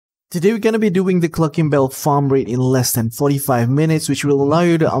Today we're going to be doing the Cluckin Bell Farm Raid in less than 45 minutes, which will allow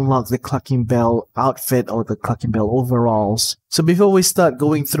you to unlock the Cluckin Bell outfit or the Cluckin Bell overalls. So before we start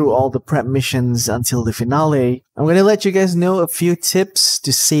going through all the prep missions until the finale, I'm going to let you guys know a few tips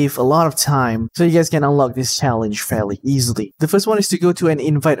to save a lot of time so you guys can unlock this challenge fairly easily. The first one is to go to an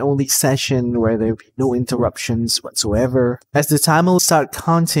invite-only session where there will be no interruptions whatsoever, as the timer will start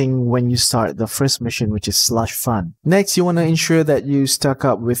counting when you start the first mission, which is Slush Fund. Next, you want to ensure that you stock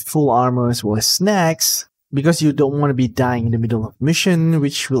up with full armor as well as snacks, because you don't want to be dying in the middle of mission,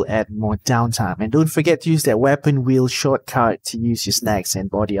 which will add more downtime. And don't forget to use that weapon wheel shortcut to use your snacks and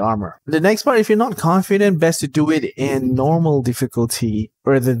body armor. The next part, if you're not confident, best to do it in normal difficulty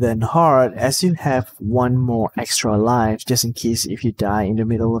rather than hard, as you have one more extra life just in case if you die in the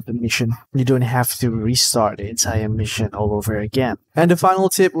middle of the mission. You don't have to restart the entire mission all over again. And the final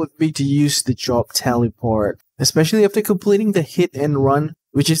tip would be to use the job teleport, especially after completing the hit and run,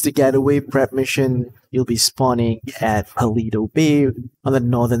 which is the getaway prep mission. You'll be spawning at Paleto Bay on the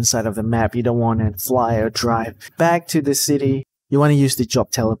northern side of the map. You don't want to fly or drive back to the city. You want to use the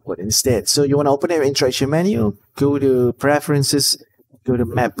job teleport instead. So you want to open your interaction menu, go to preferences, go to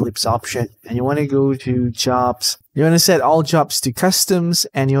map blips option, and you want to go to jobs. You want to set all jobs to customs,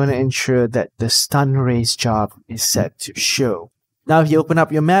 and you want to ensure that the stun race job is set to show. Now if you open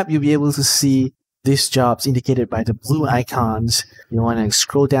up your map, you'll be able to see these jobs indicated by the blue icons. You want to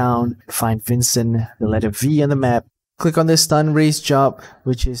scroll down, find Vincent, the letter V on the map. Click on the stun race job,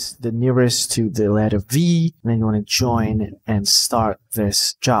 which is the nearest to the letter V. And then you want to join and start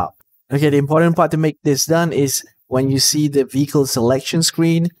this job. Okay, the important part to make this done is when you see the vehicle selection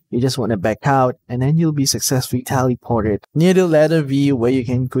screen, you just want to back out, and then you'll be successfully teleported near the letter V where you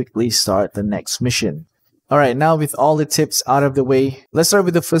can quickly start the next mission. Alright, now with all the tips out of the way, let's start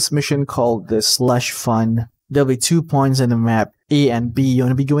with the first mission called the Slush Fund. There'll be 2 points on the map, A and B. You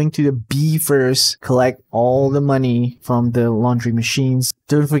want to be going to the B first, collect all the money from the laundry machines.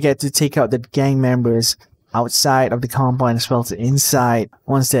 Don't forget to take out the gang members outside of the compound as well as inside.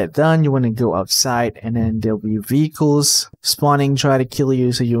 Once that's done, you want to go outside, and then there'll be vehicles spawning, try to kill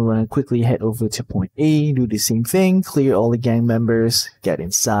you, so you want to quickly head over to point A, do the same thing, clear all the gang members, get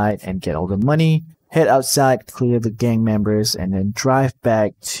inside and get all the money. Head outside, clear the gang members, and then drive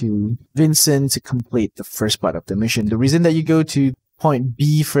back to Vincent to complete the first part of the mission. The reason that you go to point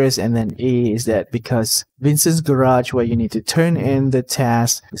B first and then A is that because Vincent's garage, where you need to turn in the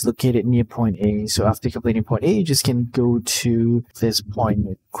task, is located near point A. So after completing point A, you just can go to this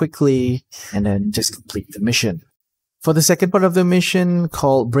point quickly and then just complete the mission. For the second part of the mission,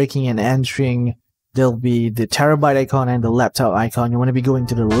 called Breaking and Entering, there'll be the terabyte icon and the laptop icon. You want to be going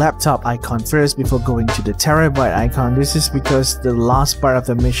to the laptop icon first before going to the terabyte icon. This is because the last part of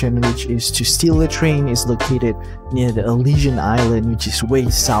the mission, which is to steal the train, is located near the Elysian Island, which is way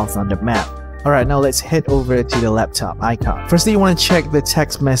south on the map. Alright, now let's head over to the laptop icon. Firstly, you want to check the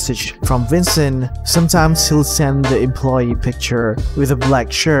text message from Vincent. Sometimes he'll send the employee picture with a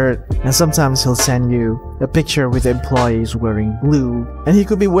black shirt, and sometimes he'll send you a picture with the employees wearing blue. And he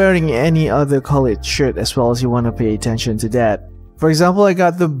could be wearing any other colored shirt as well, as you want to pay attention to that. For example, I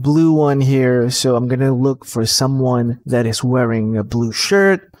got the blue one here, so I'm gonna look for someone that is wearing a blue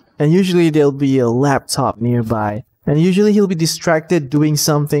shirt, and usually there'll be a laptop nearby. And usually he'll be distracted doing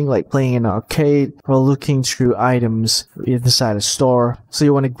something like playing an arcade or looking through items inside a store. So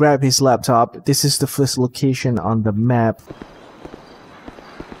you want to grab his laptop. This is the first location on the map.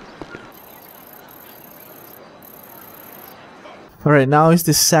 Alright, now is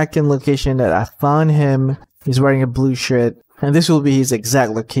the second location that I found him. He's wearing a blue shirt, and this will be his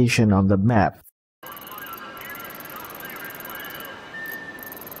exact location on the map.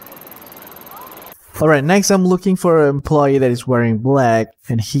 Alright, next I'm looking for an employee that is wearing black,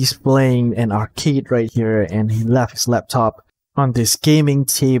 and he's playing an arcade right here, and he left his laptop on this gaming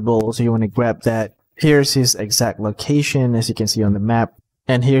table, so you want to grab that. Here's his exact location, as you can see on the map.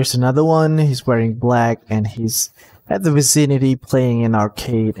 And here's another one. He's wearing black, and he's at the vicinity playing an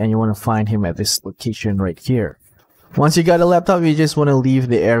arcade, and you want to find him at this location right here. Once you got a laptop, you just want to leave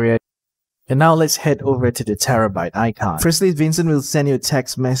the area. And now let's head over to the terabyte icon. Firstly, Vincent will send you a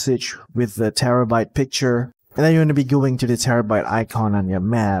text message with the terabyte picture, and then you want to be going to the terabyte icon on your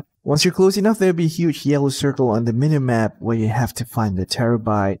map. Once you're close enough, there'll be a huge yellow circle on the minimap where you have to find the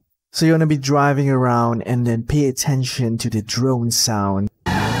terabyte. So you want to be driving around and then pay attention to the drone sound.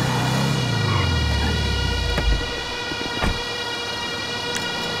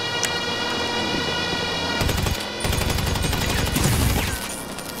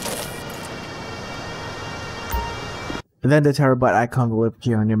 And then the terabyte icon will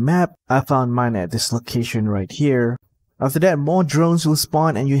appear on your map. I found mine at this location right here. After that, more drones will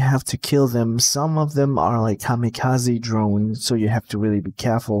spawn and you have to kill them. Some of them are like kamikaze drones, so you have to really be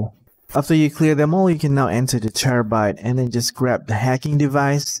careful. After you clear them all, you can now enter the terabyte and then just grab the hacking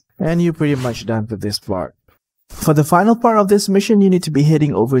device and you're pretty much done for this part. For the final part of this mission, you need to be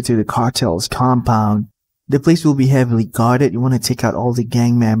heading over to the cartel's compound. The place will be heavily guarded. You want to take out all the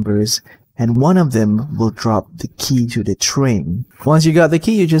gang members, and one of them will drop the key to the train. Once you got the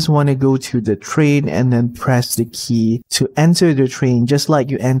key, you just want to go to the train and then press the key to enter the train just like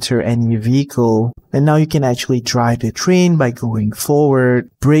you enter any vehicle. And now you can actually drive the train by going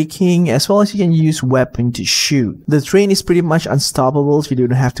forward, braking, as well as you can use weapon to shoot. The train is pretty much unstoppable, so you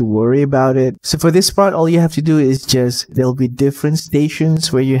don't have to worry about it. So for this part, all you have to do is there'll be different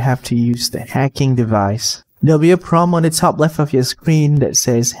stations where you have to use the hacking device. There'll be a prompt on the top left of your screen that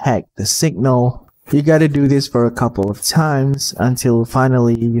says hack the signal. You gotta do this for a couple of times until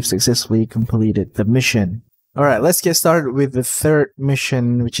finally you've successfully completed the mission. Alright, let's get started with the third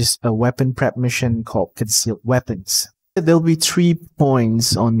mission, which is a weapon prep mission called Concealed Weapons. There'll be 3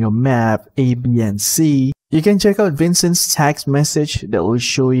 points on your map, A, B, and C. You can check out Vincent's text message that will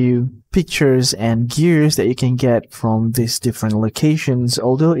show you pictures and gears that you can get from these different locations,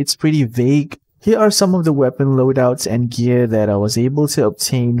 although it's pretty vague. Here are some of the weapon loadouts and gear that I was able to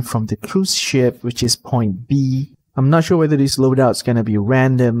obtain from the cruise ship, which is point B. I'm not sure whether these loadouts gonna be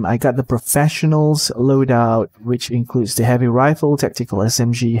random. I got the Professionals loadout, which includes the heavy rifle, tactical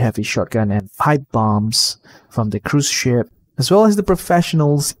SMG, heavy shotgun, and pipe bombs from the cruise ship, as well as the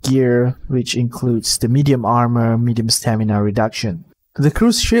Professionals gear, which includes the medium armor, medium stamina reduction. The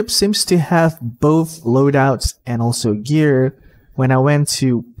cruise ship seems to have both loadouts and also gear. When I went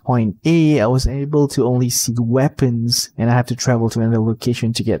to point A, I was able to only see weapons and I have to travel to another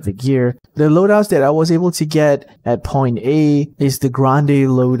location to get the gear. The loadouts that I was able to get at point A is the Grande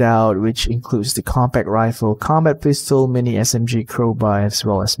loadout, which includes the compact rifle, combat pistol, mini SMG crowbar, as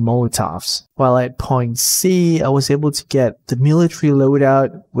well as Molotovs. While at point C, I was able to get the military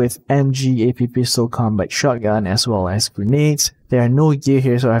loadout with MG, AP pistol, combat shotgun, as well as grenades. There are no gear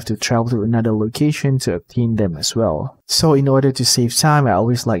here, so I have to travel to another location to obtain them as well. So in order to save time, I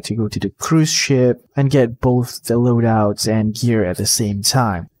always like to go to the cruise ship and get both the loadouts and gear at the same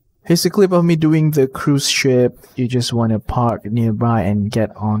time. Here's a clip of me doing the cruise ship. You just want to park nearby and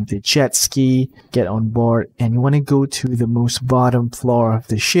get on the jet ski, get on board, and you want to go to the most bottom floor of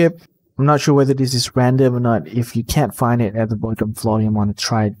the ship. I'm not sure whether this is random or not. If you can't find it at the bottom floor, you want to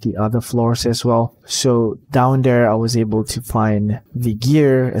try the other floors as well. So down there, I was able to find the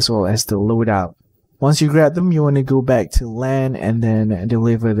gear as well as the loadout. Once you grab them, you want to go back to land and then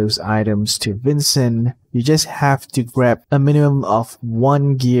deliver those items to Vincent. You just have to grab a minimum of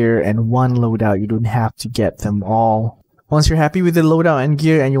 1 gear and 1 loadout. You don't have to get them all. Once you're happy with the loadout and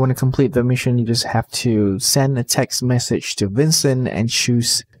gear and you want to complete the mission, you just have to send a text message to Vincent and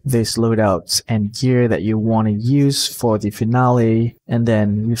choose these loadouts and gear that you want to use for the finale, and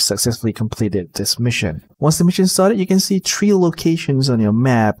then you've successfully completed this mission. Once the mission started, you can see 3 locations on your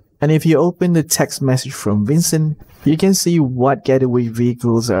map, and if you open the text message from Vincent, you can see what getaway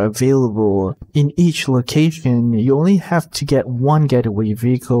vehicles are available in each location. You only have to get 1 getaway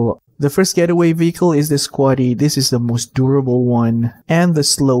vehicle. The first getaway vehicle is the Squatty. This is the most durable one and the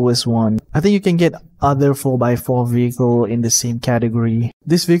slowest one. I think you can get other 4x4 vehicle in the same category.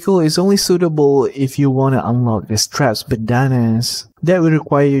 This vehicle is only suitable if you want to unlock the Straps Bandanas. That will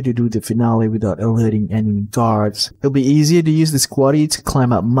require you to do the finale without alerting any guards. It'll be easier to use the Squatty to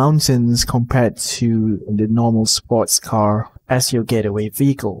climb up mountains compared to the normal sports car as your getaway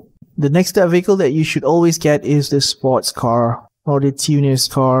vehicle. The next vehicle that you should always get is the sports car or the tuner's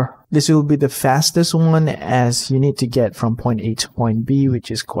car. This will be the fastest one as you need to get from point A to point B,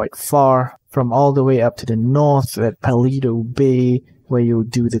 which is quite far, from all the way up to the north at Paleto Bay, where you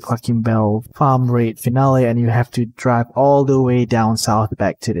do the Cluckin Bell Farm Raid finale, and you have to drive all the way down south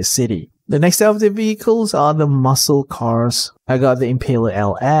back to the city. The next set of the vehicles are the muscle cars. I got the Impaler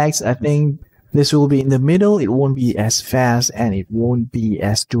LX. I think this will be in the middle. It won't be as fast and it won't be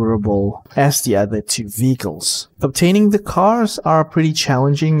as durable as the other 2 vehicles. Obtaining the cars are pretty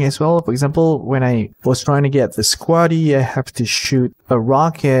challenging as well. For example, when I was trying to get the Squatty, I have to shoot a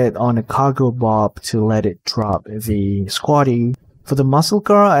rocket on a cargo bob to let it drop the Squatty. For the muscle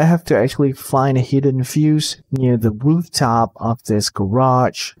car, I have to actually find a hidden fuse near the rooftop of this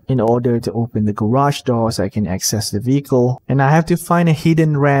garage in order to open the garage door so I can access the vehicle. And I have to find a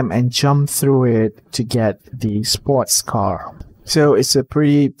hidden ramp and jump through it to get the sports car. So it's a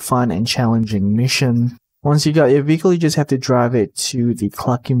pretty fun and challenging mission. Once you got your vehicle, you just have to drive it to the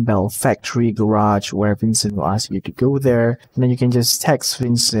Cluckin Bell factory garage where Vincent will ask you to go there. And then you can just text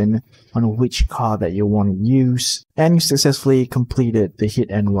Vincent on which car that you want to use. And you successfully completed the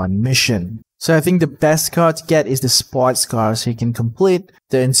hit and run mission. So I think the best car to get is the sports car, so you can complete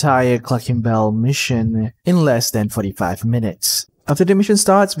the entire Cluckin Bell mission in less than 45 minutes. After the mission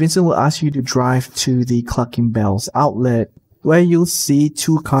starts, Vincent will ask you to drive to the Cluckin Bell's outlet, where you'll see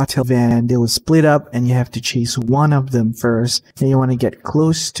two cartel vans. They will split up and you have to chase one of them first. Then you want to get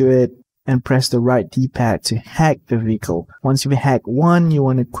close to it and press the right D-pad to hack the vehicle. Once you hack one, you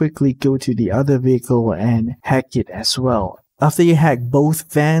want to quickly go to the other vehicle and hack it as well. After you hack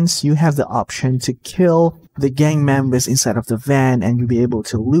both vans, you have the option to kill the gang members inside of the van and you'll be able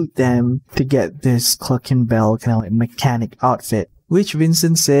to loot them to get this Cluckin Bell kind of like mechanic outfit, which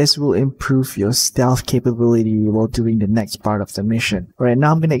Vincent says will improve your stealth capability while doing the next part of the mission. Alright,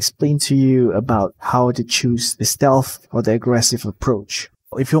 now I'm going to explain to you about how to choose the stealth or the aggressive approach.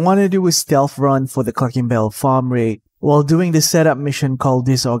 If you want to do a stealth run for the Cluckin Bell Farm Raid, while doing the setup mission called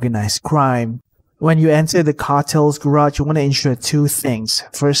Disorganized Crime, when you enter the cartel's garage, you want to ensure two things.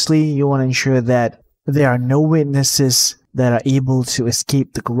 Firstly, you want to ensure that there are no witnesses that are able to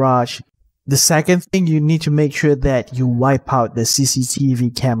escape the garage. The second thing, you need to make sure that you wipe out the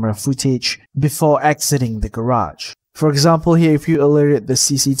CCTV camera footage before exiting the garage. For example, here, if you alerted the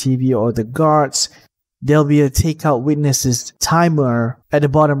CCTV or the guards, there'll be a takeout witnesses timer at the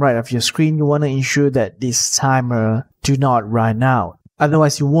bottom right of your screen. You want to ensure that this timer do not run out.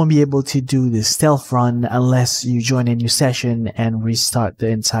 Otherwise, you won't be able to do the stealth run unless you join a new session and restart the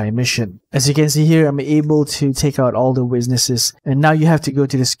entire mission. As you can see here, I'm able to take out all the witnesses, and now you have to go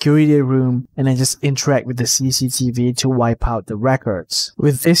to the security room and then just interact with the CCTV to wipe out the records.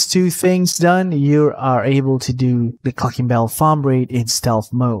 With these two things done, you are able to do the Cluckin Bell Farm Raid in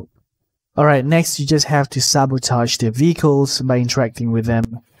stealth mode. Alright, next you just have to sabotage the vehicles by interacting with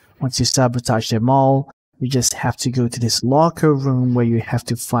them. Once you sabotage them all, you just have to go to this locker room where you have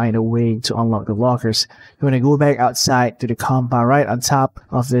to find a way to unlock the lockers. You want to go back outside to the compound. Right on top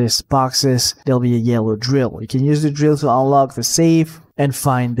of these boxes, there'll be a yellow drill. You can use the drill to unlock the safe and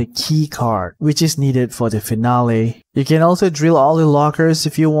find the key card, which is needed for the finale. You can also drill all the lockers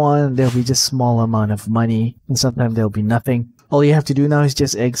if you want. There'll be just small amount of money, and sometimes there'll be nothing. All you have to do now is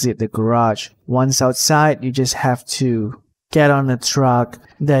just exit the garage. Once outside, you just have to get on a truck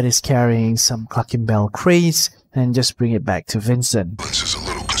that is carrying some Cluckin Bell crates and just bring it back to Vincent. This is a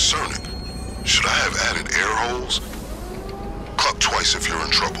little concerning. Should I have added air holes? Cluck twice if you're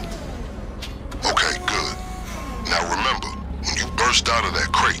in trouble. Okay, good. Now remember, when you burst out of that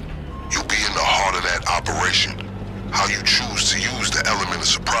crate, you'll be in the heart of that operation. How you choose to use the element of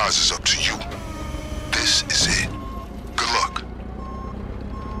surprise is up to you. This is it. Good luck.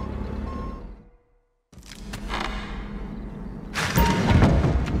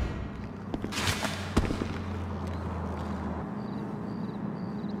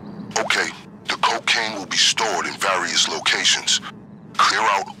 Stored in various locations. Clear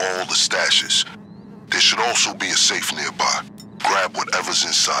out all the stashes. There should also be a safe nearby. Grab whatever's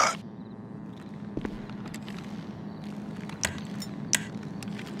inside.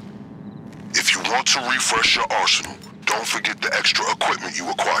 If you want to refresh your arsenal, don't forget the extra equipment you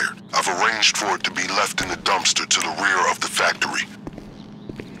acquired. I've arranged for it to be left in the dumpster to the rear of the factory.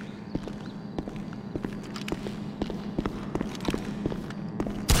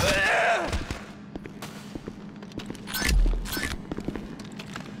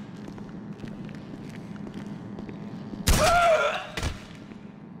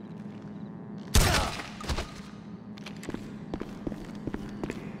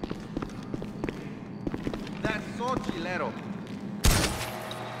 Chilero.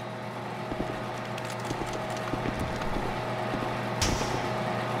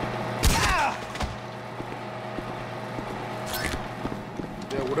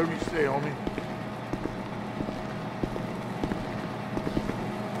 Yeah, whatever you say, homie.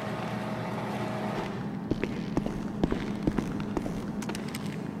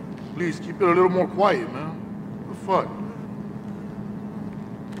 Please keep it a little more quiet, man. What the fuck?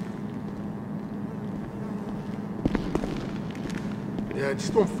 Yeah,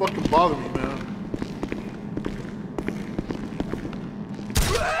 just don't fucking bother me, man.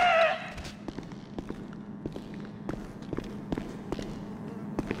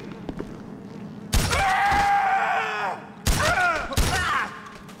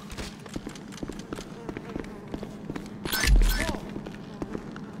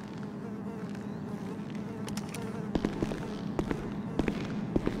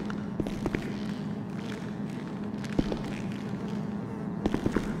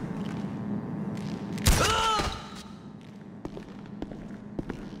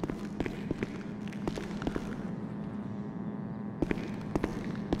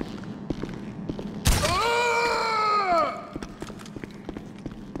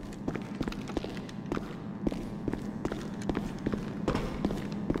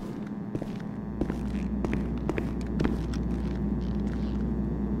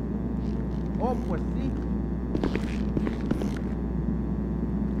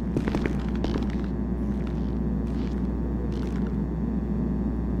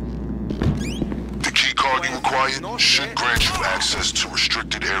 security required should grant you access to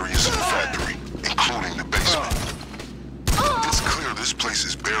restricted areas in the factory, including the basement. It's clear this place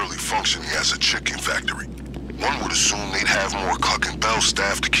is barely functioning as a chicken factory. One would assume they'd have more Cluckin Bell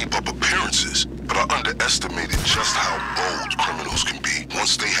staff to keep up appearances, but I underestimated just how bold criminals can be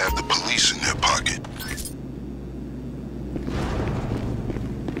once they have the police in their pocket.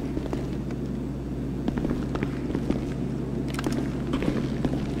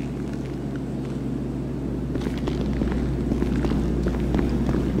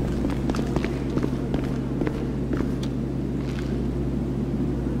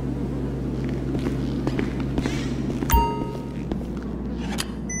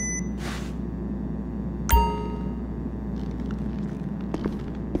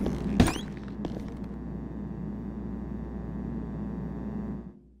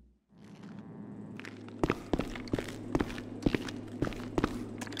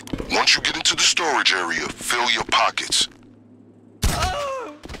 Once you get into the storage area, fill your pockets.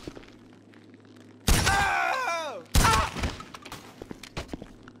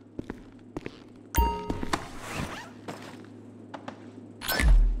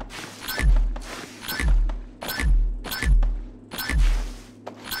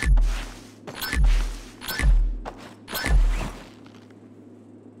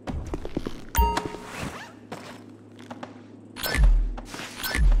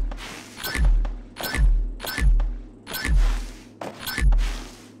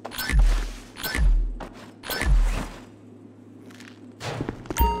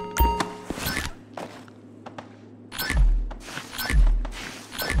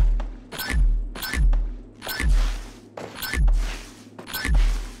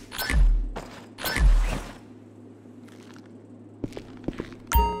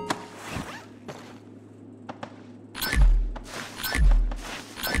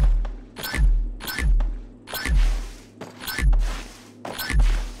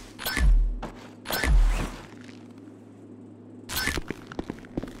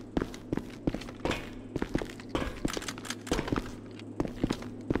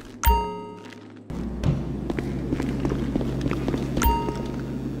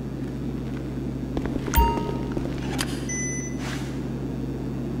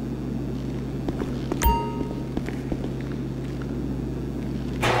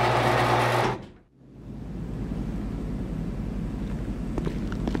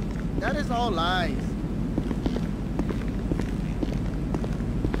 That is all lies.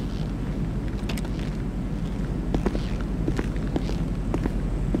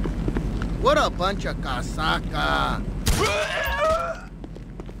 What a bunch of casaca.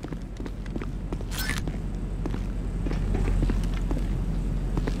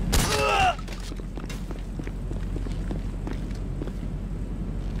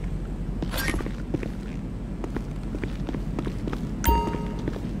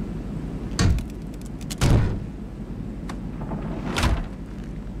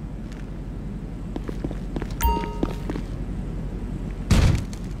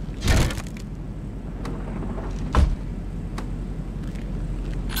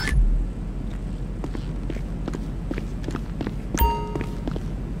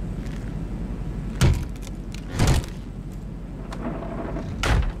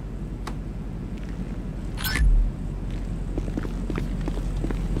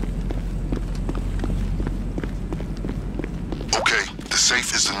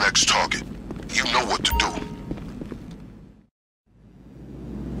 Safe is the next target. You know what to do.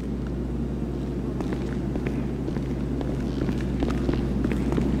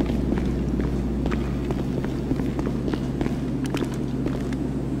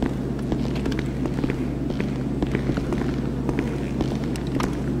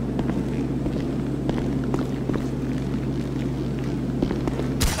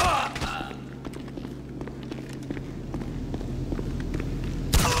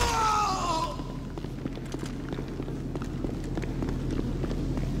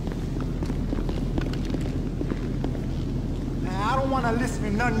 I don't want to listen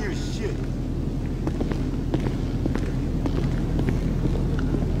to none of your shit.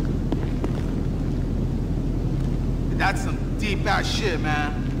 That's some deep ass shit,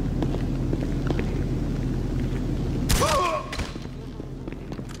 man.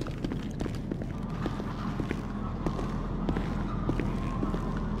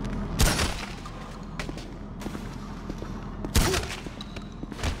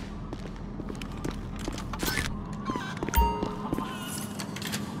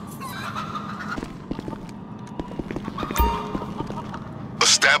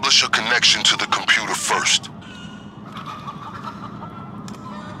 Establish a connection to the computer first.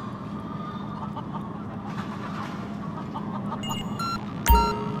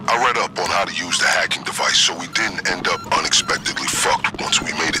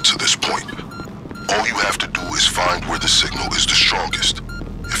 All you have to do is find where the signal is the strongest.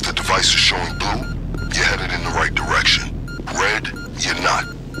 If the device is showing blue, you're headed in the right direction. Red, you're not.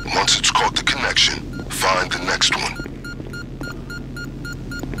 Once it's caught the connection, find the next one.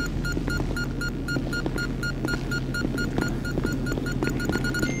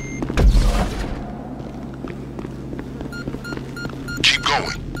 Keep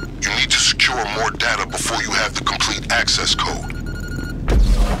going. You need to secure more data before you have the complete access code.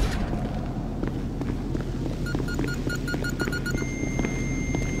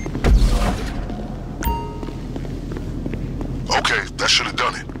 Okay, that should have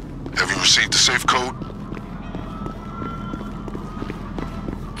done it. Have you received the safe code?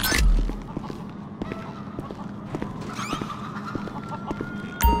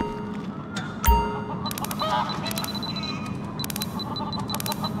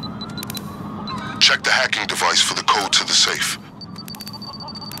 Check the hacking device for the code to the safe.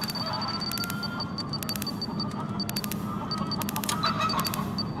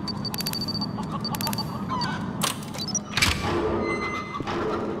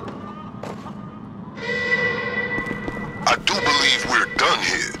 I do believe we're done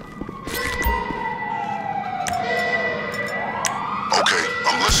here. Okay,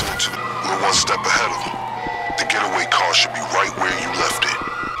 I'm listening to them. We're one step ahead of them. The getaway car should be right where you left it.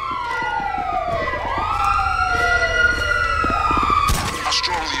 I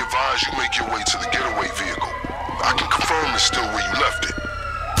strongly advise you make your way to the getaway vehicle. I can confirm it's still where you left it.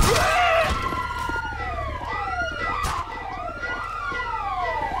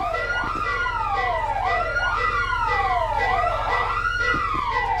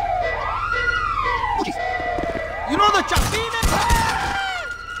 You know the Chapine?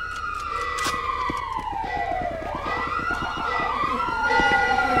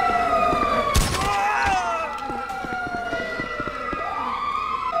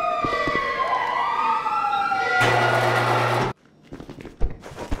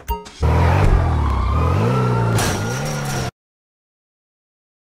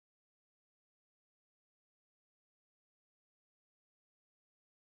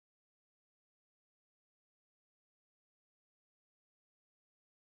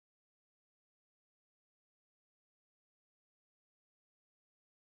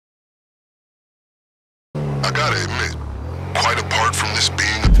 I gotta admit, quite apart from this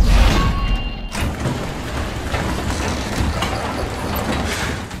being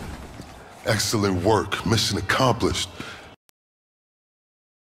excellent work, mission accomplished.